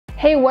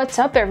Hey, what's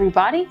up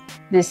everybody?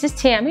 This is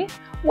Tammy.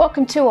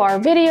 Welcome to our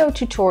video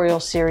tutorial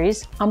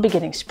series on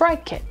beginning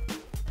SpriteKit.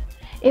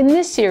 In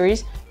this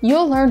series,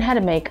 you'll learn how to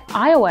make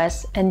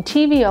iOS and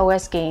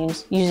tvOS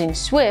games using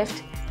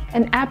Swift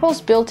and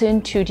Apple's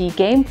built-in 2D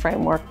game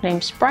framework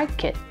named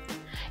SpriteKit.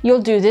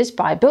 You'll do this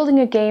by building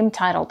a game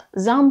titled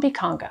Zombie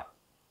Congo.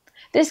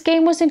 This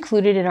game was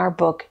included in our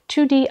book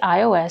 2D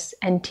iOS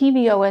and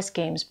tvOS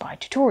Games by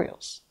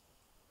Tutorials.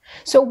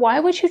 So why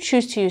would you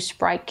choose to use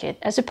SpriteKit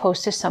as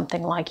opposed to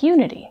something like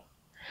Unity?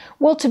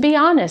 Well, to be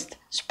honest,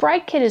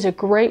 SpriteKit is a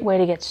great way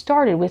to get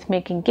started with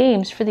making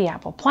games for the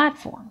Apple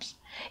platforms.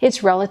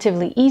 It's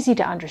relatively easy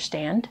to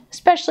understand,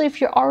 especially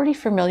if you're already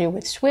familiar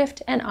with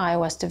Swift and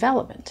iOS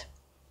development.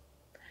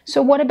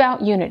 So what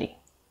about Unity?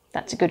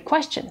 That's a good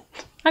question.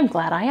 I'm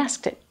glad I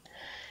asked it.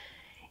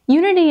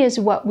 Unity is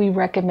what we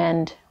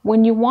recommend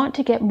when you want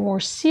to get more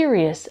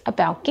serious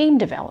about game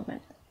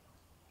development.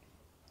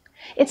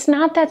 It's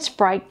not that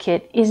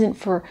SpriteKit isn't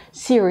for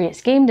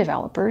serious game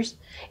developers,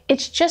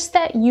 it's just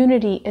that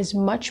Unity is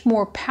much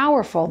more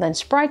powerful than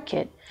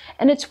SpriteKit,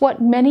 and it's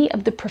what many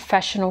of the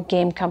professional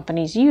game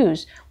companies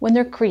use when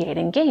they're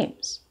creating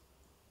games.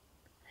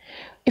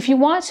 If you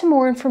want some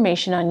more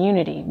information on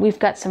Unity, we've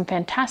got some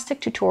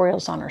fantastic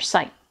tutorials on our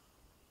site.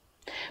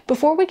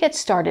 Before we get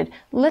started,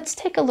 let's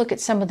take a look at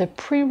some of the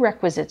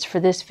prerequisites for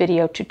this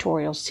video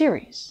tutorial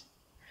series.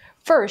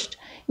 First,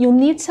 you'll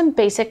need some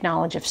basic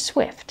knowledge of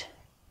Swift.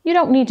 You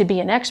don't need to be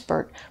an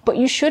expert, but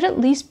you should at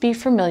least be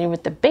familiar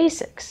with the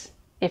basics.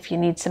 If you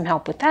need some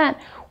help with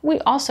that, we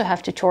also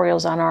have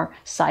tutorials on our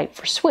site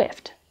for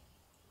Swift.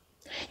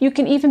 You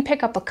can even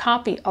pick up a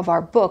copy of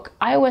our book,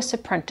 iOS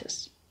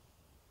Apprentice.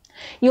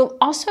 You'll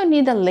also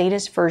need the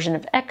latest version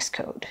of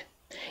Xcode.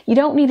 You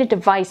don't need a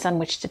device on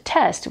which to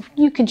test,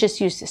 you can just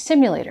use the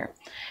simulator.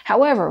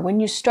 However, when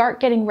you start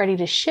getting ready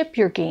to ship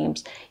your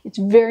games, it's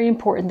very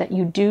important that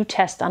you do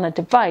test on a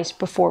device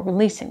before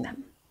releasing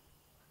them.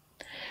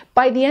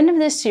 By the end of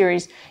this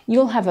series,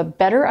 you'll have a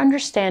better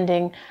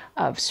understanding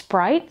of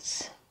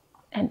sprites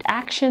and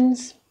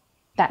actions,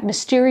 that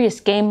mysterious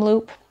game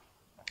loop,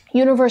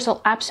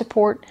 universal app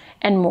support,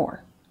 and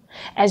more.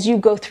 As you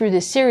go through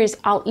this series,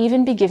 I'll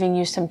even be giving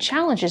you some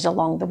challenges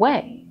along the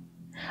way.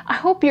 I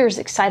hope you're as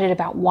excited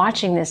about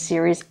watching this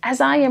series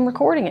as I am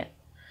recording it.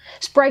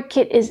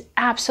 SpriteKit is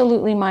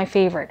absolutely my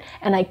favorite,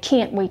 and I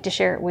can't wait to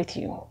share it with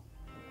you.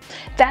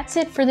 That's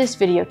it for this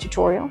video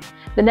tutorial.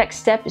 The next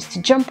step is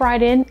to jump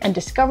right in and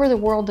discover the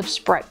world of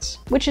sprites,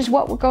 which is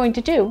what we're going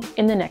to do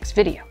in the next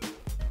video.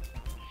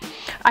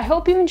 I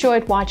hope you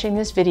enjoyed watching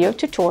this video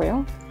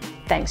tutorial.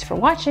 Thanks for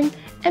watching,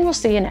 and we'll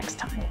see you next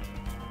time.